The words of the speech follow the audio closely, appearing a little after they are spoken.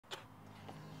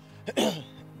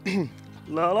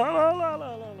La la la la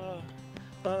la la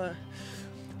la.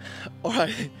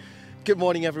 Alright, good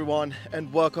morning everyone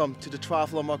and welcome to the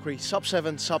Triathlon Mockery Sub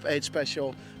 7, Sub 8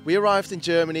 special. We arrived in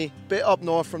Germany, a bit up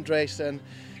north from Dresden,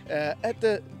 at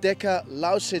the Decker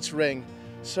Lausitzring.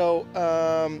 So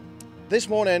this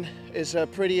morning is a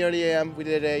pretty early AM. We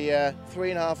did a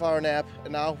 3.5 hour nap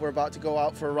and now we're about to go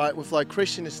out for a ride with like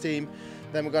Kristian and his team.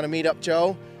 Then we're going to meet up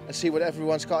Joe and see what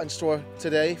everyone's got in store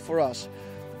today for us.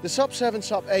 The Sub 7,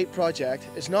 Sub 8 project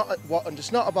is not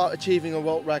about achieving a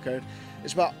world record.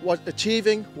 It's about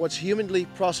achieving what's humanly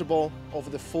possible over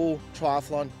the full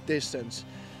triathlon distance.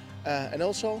 And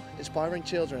also inspiring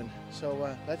children.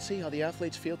 So let's see how the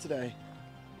athletes feel today.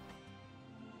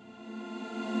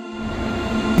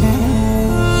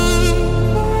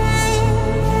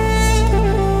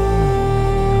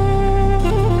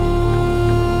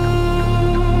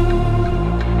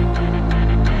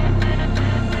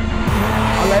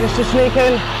 Managed to sneak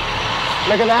in.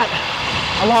 Look at that.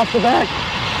 I'm off the back.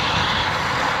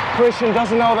 Kristian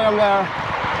doesn't know that I'm there,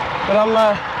 but I'm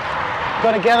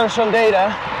gonna gather some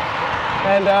data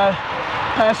and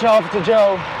pass it off to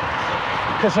Joe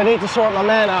because I need to sort my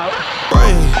man out.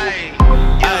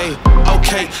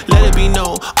 Okay, let it be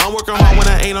known. I'm working hard when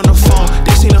I ain't on the phone.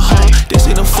 This ain't a home, this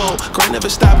ain't a phone. Grind never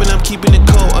stopping, I'm keeping it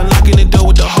cold. Unlocking the door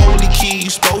with the holy key. You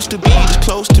supposed to be this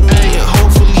close to me, and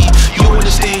hopefully you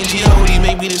understand G.O.D.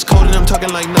 Maybe this cold and I'm talking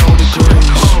like no degrees.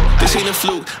 This ain't a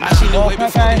fluke, I seen it way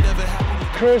before it ever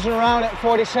happened. Cruising around at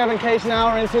 47 km an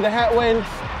hour into the headwind.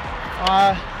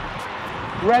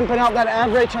 Ramping up that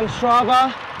average on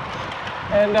Strava.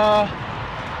 And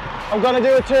I'm gonna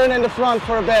do a turn in the front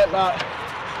for a bit, but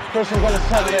first I'm gonna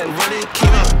settle in. Running,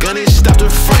 keep on gunning, stop the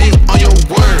fronting on your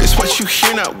words. It's what you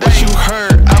hear, not what you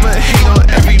heard. I'ma hate on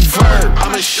every verb.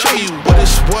 I'ma show you what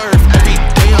it's worth. Every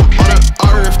day I'm on the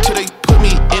earth till they put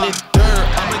me in the dirt.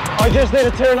 I just did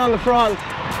a turn on the front,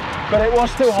 but it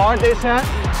was too hard, they said.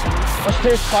 It was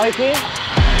too spiky.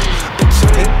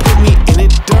 Until they put me in the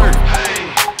dirt.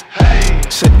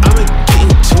 Said I'ma get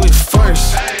into it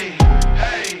first.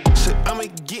 Said I'ma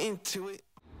get into it.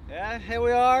 Yeah, here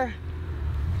we are.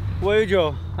 Where are you,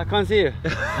 Joe? I can't see you.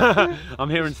 I'm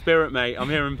here in spirit, mate. I'm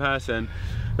here in person.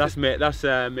 That's me. That's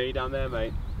me down there,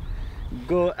 mate.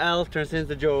 Go Al turns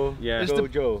into Joe. Yeah. Go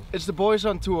Joe. It's the boys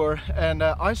on tour, and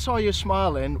I saw you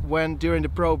smiling when during the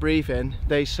pro briefing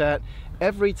they said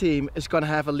every team is gonna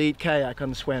have a lead kayak on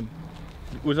the swim.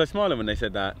 Was I smiling when they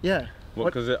said that? Yeah.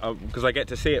 What? Because I get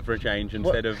to see it for a change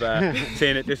instead of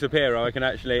seeing it disappear. I can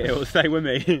actually, it will stay with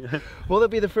me. Will it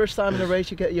be the first time in a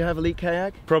race you have a lead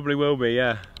kayak? Probably will be,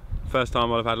 yeah. First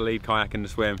time I'll have had a lead kayak in the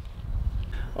swim.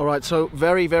 Alright, so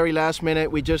very last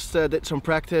minute we just did some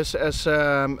practice as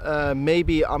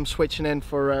maybe I'm switching in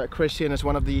for Kristian as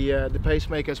one of the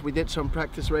pacemakers. We did some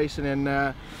practice racing in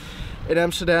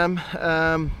Amsterdam.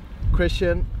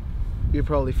 Kristian, you're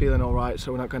probably feeling alright,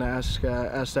 so we're not going to ask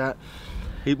that.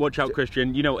 Watch out,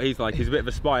 Kristian. You know what he's like. He's a bit of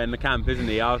a spy in the camp, isn't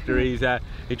he? After he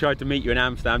tried to meet you in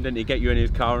Amsterdam, didn't he? Get you in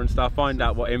his car and stuff, find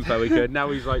out what info he could.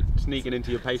 Now he's like sneaking into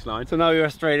your pace line. So now you're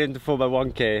straight into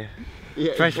 4x1k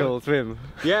threshold swim.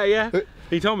 Yeah.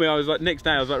 He told me, I was like, next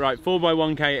day I was like, right,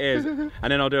 4x1k it is, and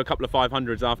then I'll do a couple of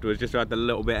 500s afterwards just to add a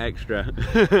little bit extra.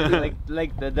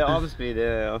 like the arm speed,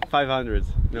 500s.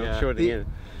 No, shorting in.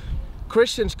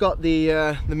 Kristian's got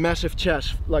the massive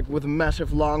chest, like with a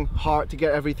massive long heart to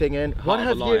get everything in. Heart of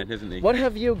a lion, isn't he? What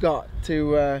have you got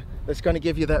to that's going to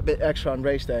give you that bit extra on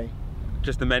race day?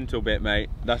 Just the mental bit, mate.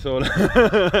 That's all.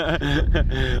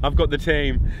 I've got the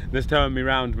team that's towing me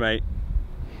round, mate.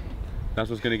 That's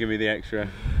what's going to give me the extra.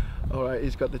 All right,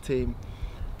 he's got the team.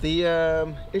 The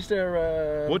is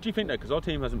there? What do you think though? Because our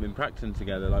team hasn't been practicing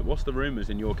together. Like, what's the rumours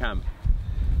in your camp?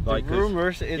 Like, the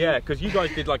rumours? Yeah, because you guys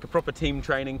did like a proper team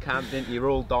training camp, didn't you? You're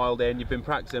all dialed in. You've been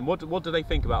practicing. What do they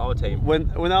think about our team?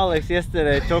 When Alex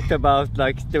yesterday talked about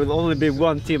like there will only be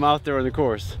one team out there on the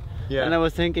course, and I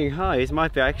was thinking, he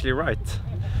might be actually right.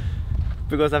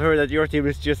 Because I've heard that your team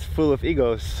is just full of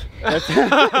egos. That's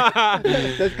kind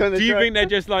of Do you think they're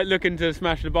just like looking to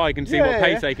smash the bike and see what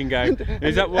pace they can go?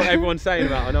 Is that what everyone's saying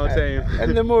about our team?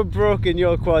 And the more broken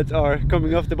your quads are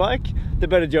coming off the bike, the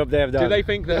better job they have done. Do they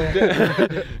think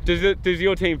that? does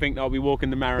your team think that I'll be walking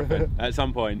the marathon at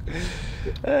some point?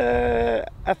 I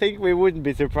think we wouldn't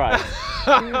be surprised.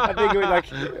 I think we like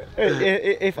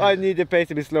if I need the pace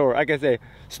to be slower, I can say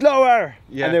slower,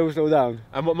 and they will slow down.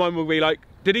 And what mine will be like.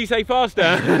 Did he say faster?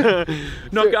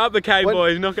 Knock it up, the K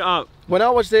boys. Knock it up. When I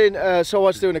was doing, so I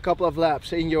was doing a couple of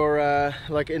laps in your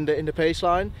like in the pace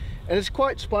line, And it's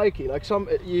quite spiky, like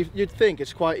you'd think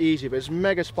it's quite easy, but it's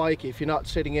mega spiky if you're not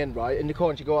sitting in right. In the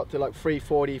corners you go up to like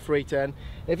 340, 310.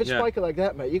 If it's spiky like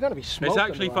that, mate, you're gonna be smoking. It's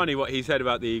actually funny what he said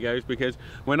about the egos, because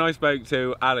when I spoke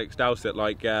to Alex Dowsett,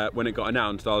 like when it got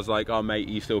announced, I was like, oh mate,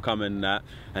 you still coming?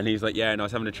 And he's like, yeah, and I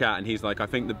was having a chat, and he's like, I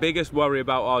think the biggest worry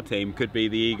about our team could be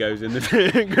the egos in the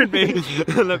team. Could be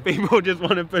that people just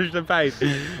want to push the pace.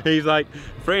 He's like,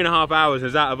 3.5 hours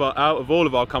is out of all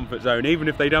of our comfort zone, even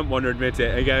if they don't want to admit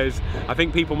it. He goes, I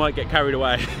think people might get carried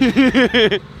away.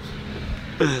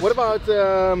 What about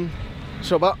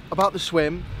so about the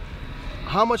swim?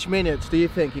 How much minutes do you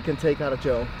think you can take out of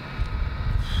Joe?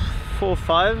 4 or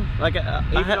 5. Like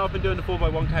I've been doing the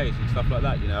 4x1Ks and stuff like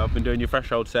that. You know, I've been doing your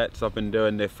threshold sets. I've been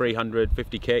doing the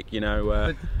 350 kick. You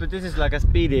know. But this is like a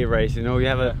speedy race. You know, you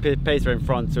have a pacer in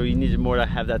front, so you need more to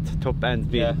have that top end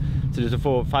speed. Yeah. So there's a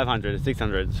 500,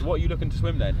 600. So what are you looking to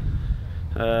swim then?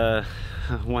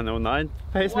 109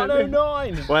 pace.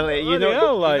 109. Well, you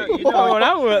know, like you're going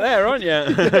out with it there, aren't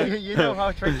you? You know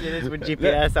how tricky it is with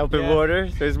GPS open water.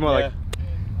 So it's more like.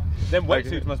 Then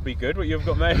wetsuits must be good. What you've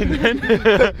got made then?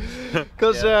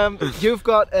 Because you've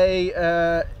got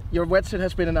a your wetsuit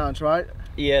has been announced, right?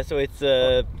 Yeah. So it's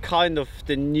kind of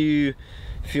the new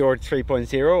Fjord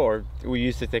 3.0, or we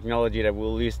use the technology that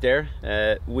we'll use there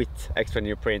with extra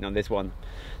neoprene on this one.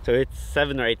 So it's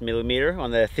 7 or 8 millimeter on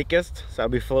the thickest. So I'll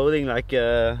be floating like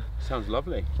sounds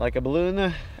lovely, like a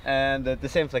balloon, and the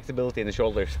same flexibility in the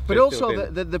shoulders. But also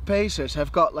the pacers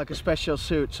have got like a special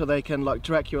suit so they can like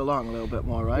drag you along a little bit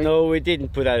more, right? No, we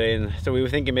didn't put that in. So we were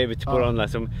thinking maybe to put on like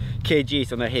some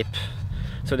kgs on their hip,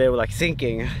 so they were like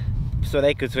sinking, so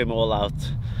they could swim all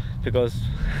out, because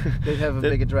they have a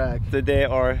bigger drag. They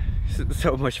are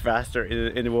so much faster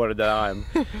in the water than I am.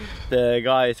 The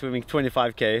guy is swimming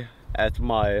 25k at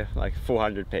my like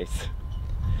 400 pace.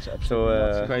 So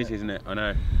it's crazy, isn't it? I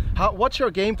know. What's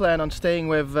your game plan on staying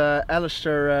with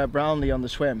Alistair Brownlee on the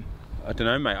swim? I don't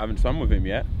know, mate. I haven't swum with him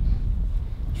yet.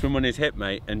 Swim on his hip,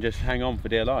 mate, and just hang on for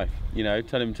dear life. You know,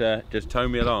 tell him to just tow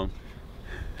me along.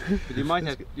 But you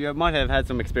might have had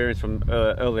some experience from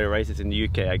earlier races in the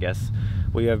UK, I guess,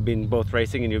 where you have been both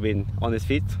racing and you've been on his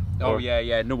feet. Oh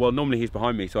yeah. No, well, normally he's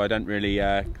behind me, so I don't really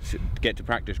get to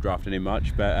practice drafting him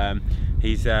much. But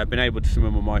he's been able to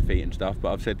swim on my feet and stuff.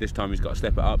 But I've said this time he's got to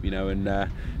step it up, you know,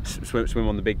 and swim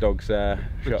on the big dog's.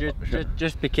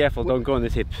 Just be careful, don't go on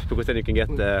his hip, because then you can get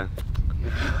the.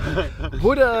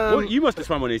 Well, you must have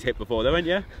swum on his hip before, though, haven't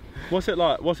you? What's it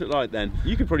like? What's it like then?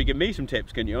 You could probably give me some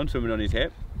tips, couldn't you, on swimming on his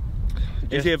hip?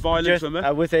 Is he a violent swimmer?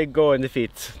 I would say go on the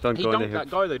feet, don't go on the hip. He dunked that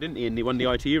guy though, didn't he? In one of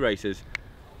the ITU races,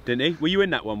 didn't he? Were you in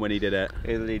that one when he did it?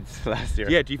 In Leeds last year.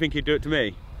 Yeah. Do you think he'd do it to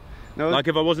me? No. Like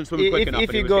if I wasn't swimming quick enough.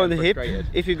 If you go on the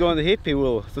hip, he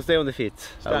will. So stay on the feet.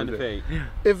 Stay on the feet.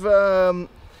 If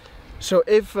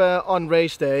if on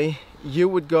race day you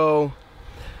would go.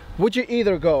 Would you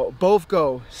either both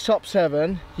go sub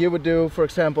 7, you would do, for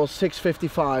example,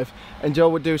 6:55, and Joe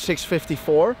would do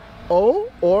 6:54,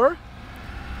 or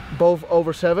both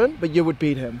over 7, but you would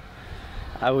beat him?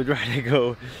 I would rather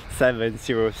go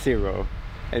 7:00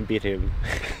 and beat him.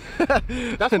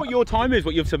 That's what your time is,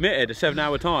 what you've submitted, a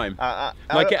 7-hour time.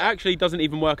 Like it actually doesn't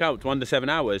even work out to under 7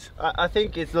 hours. I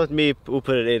think it's not me who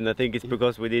put it in, I think it's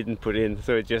because we didn't put it in,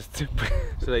 so it just...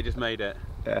 So they just made it.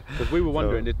 Yeah. Because we were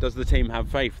wondering, does the team have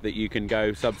faith that you can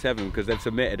go sub 7, because they've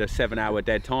submitted a 7-hour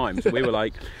dead time? So we were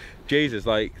like, Jesus,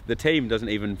 like the team doesn't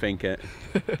even think it.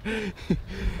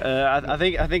 I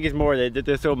think it's more that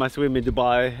they saw my swim in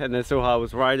Dubai and they saw how I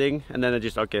was riding, and then they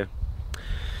just okay,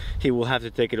 he will have to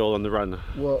take it all on the run.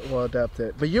 We'll adapt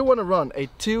it. But you want to run a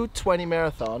 2:20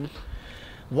 marathon.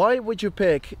 Why would you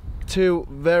pick 2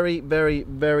 very, very,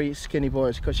 very skinny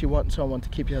boys? Because you want someone to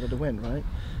keep you out of the wind, right?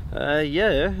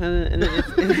 Yeah, and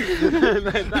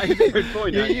that is a good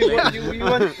point.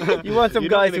 You want some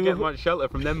guys who get much shelter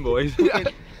from them boys.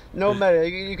 No matter,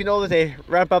 you can always say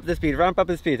ramp up the speed,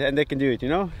 and they can do it, you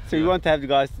know. So you want to have the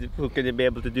guys who can be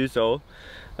able to do so.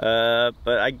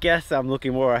 But I guess I'm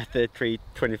looking more at the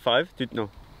 3:25.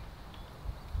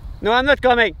 No, I'm not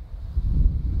coming.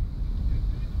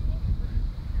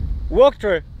 Walk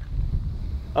through.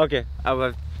 Okay, I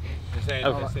will.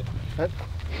 Okay.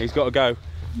 He's got to go.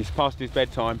 He's past his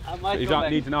bedtime. He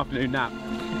needs an afternoon nap.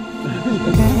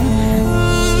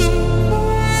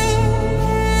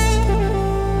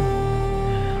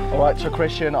 Alright, so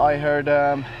Kristian, I heard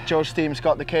Joe's team's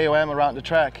got the KOM around the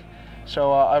track.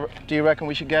 So do you reckon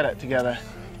we should get it together?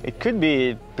 It could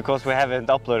be because we haven't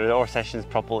uploaded our sessions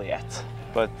properly yet.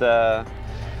 But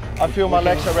I feel my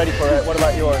legs are ready for it. What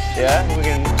about yours? Yeah, we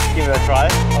can give it a try.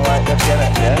 Alright, let's get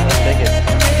it. Yeah, let's take it.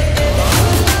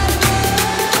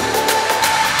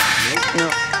 No.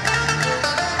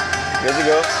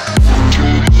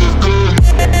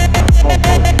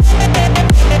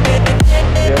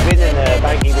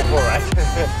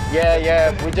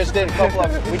 we just did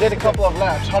a couple of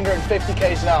laps, 150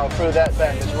 k's an hour through that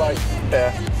bend. It's right.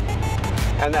 Yeah.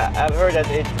 And I've heard that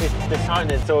it's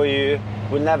designed so you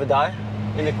will never die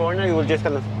in the corner. You will just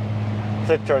kind of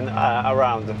flip turn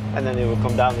around, and then it will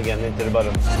come down again into the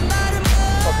bottom.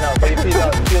 Fucking hell, but you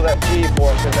feel that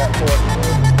G-force in that force.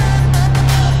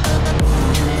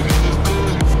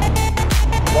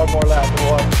 One more lap and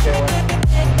we'll have the KOM.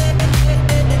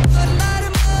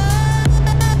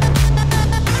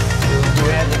 Do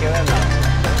we have the KOM now?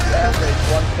 The average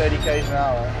 130 k's an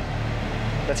hour.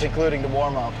 That's including the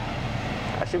warm-up.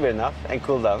 That should be enough, and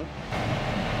cool down.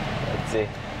 Let's see.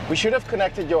 We should have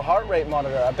connected your heart rate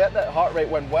monitor. I bet that heart rate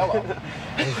went well up.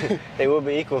 They will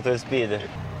be equal to the speed.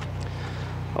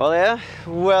 Well, yeah,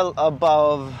 well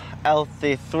above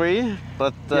LT3,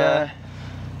 but yeah.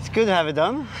 It's good to have it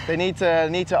done. They need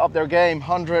to up their game.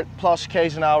 100 plus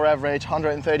k's an hour average,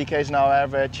 130 k's an hour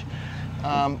average.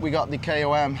 We got the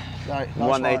KOM. Nice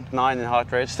 189 in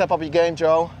heart rate. Step up your game,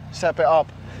 Joe. Step it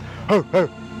up.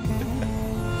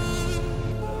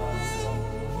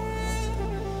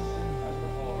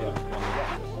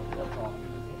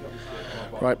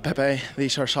 Right, Pepe,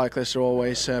 these are cyclists, they're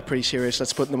always pretty serious.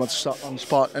 Let's put them on the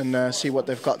spot and see what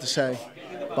they've got to say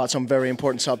about some very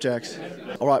important subjects.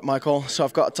 All right, Michael, so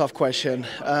I've got a tough question.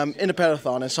 In the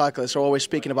peloton, and cyclists are always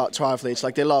speaking about triathletes,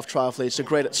 like they love triathletes. They're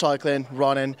great at cycling,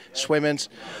 running, swimming.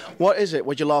 What is it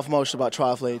what you love most about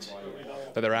triathletes?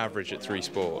 That they're average at 3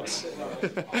 sports.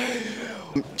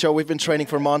 Joe, we've been training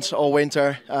for months, all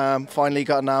winter. Finally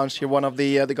got announced. You're one of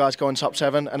the guys going top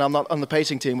 7, and I'm not on the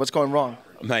pacing team. What's going wrong?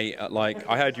 Mate, like,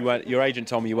 I heard your agent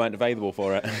told me you weren't available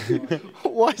for it.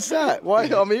 Why is that? Why?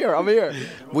 I'm here.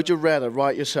 Would you rather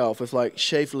ride yourself with like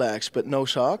shaved legs but no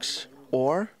socks,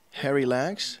 or hairy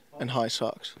legs and high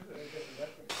socks?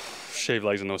 Shaved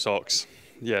legs and no socks.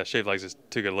 Yeah, shaved legs is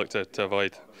too good a look to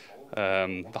avoid.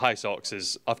 The high socks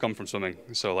is, I've come from swimming,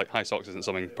 so like high socks isn't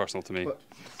something personal to me.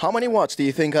 How many watts do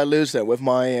you think I lose there with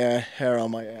my hair on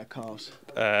my calves?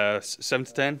 7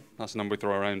 to 10, that's the number we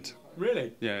throw around.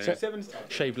 Really? Yeah. 7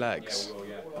 Shaved legs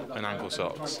and ankle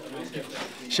socks.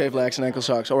 Shaved legs and ankle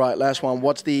socks. All right, last one.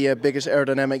 What's the biggest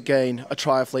aerodynamic gain a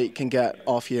triathlete can get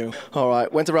off you? All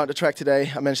right, went around the track today.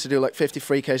 I managed to do like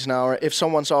 53 k's an hour. If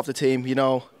someone's off the team, you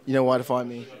know where to find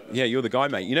me. Yeah, you're the guy,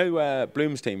 mate. You know,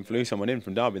 Bloom's team flew someone in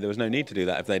from Derby. There was no need to do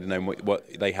that if they'd known what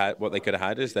they could have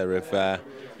had. Is there? If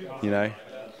you know,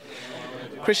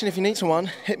 Kristian, if you need someone,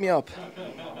 hit me up.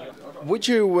 Would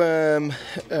you?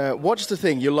 What's the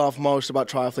thing you love most about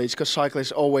triathletes? Because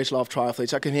cyclists always love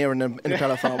triathletes. I can hear in the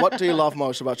peloton. What do you love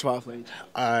most about triathletes?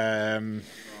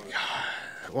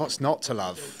 What's not to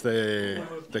love?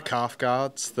 The calf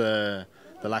guards, the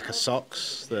lack of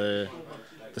socks, the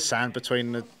sand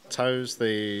between the toes,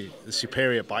 the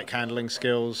superior bike handling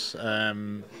skills,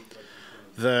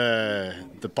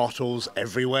 the bottles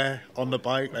everywhere on the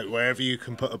bike. Like wherever you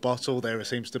can put a bottle, there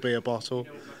seems to be a bottle.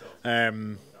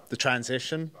 The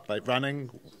transition, like running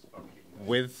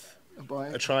with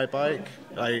a tri-bike,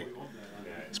 like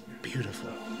it's beautiful.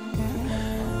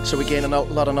 So we gain a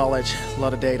lot of knowledge, a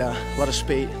lot of data, a lot of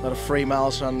speed, a lot of free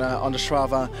miles on the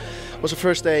Strava. It was the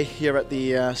first day here at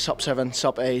the sub 7,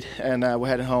 sub 8, and we're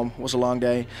heading home. It was a long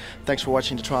day. Thanks for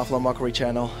watching the Triathlon Mockery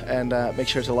channel, and make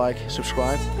sure to like,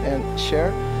 subscribe, and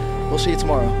share. We'll see you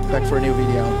tomorrow. Back for a new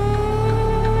video.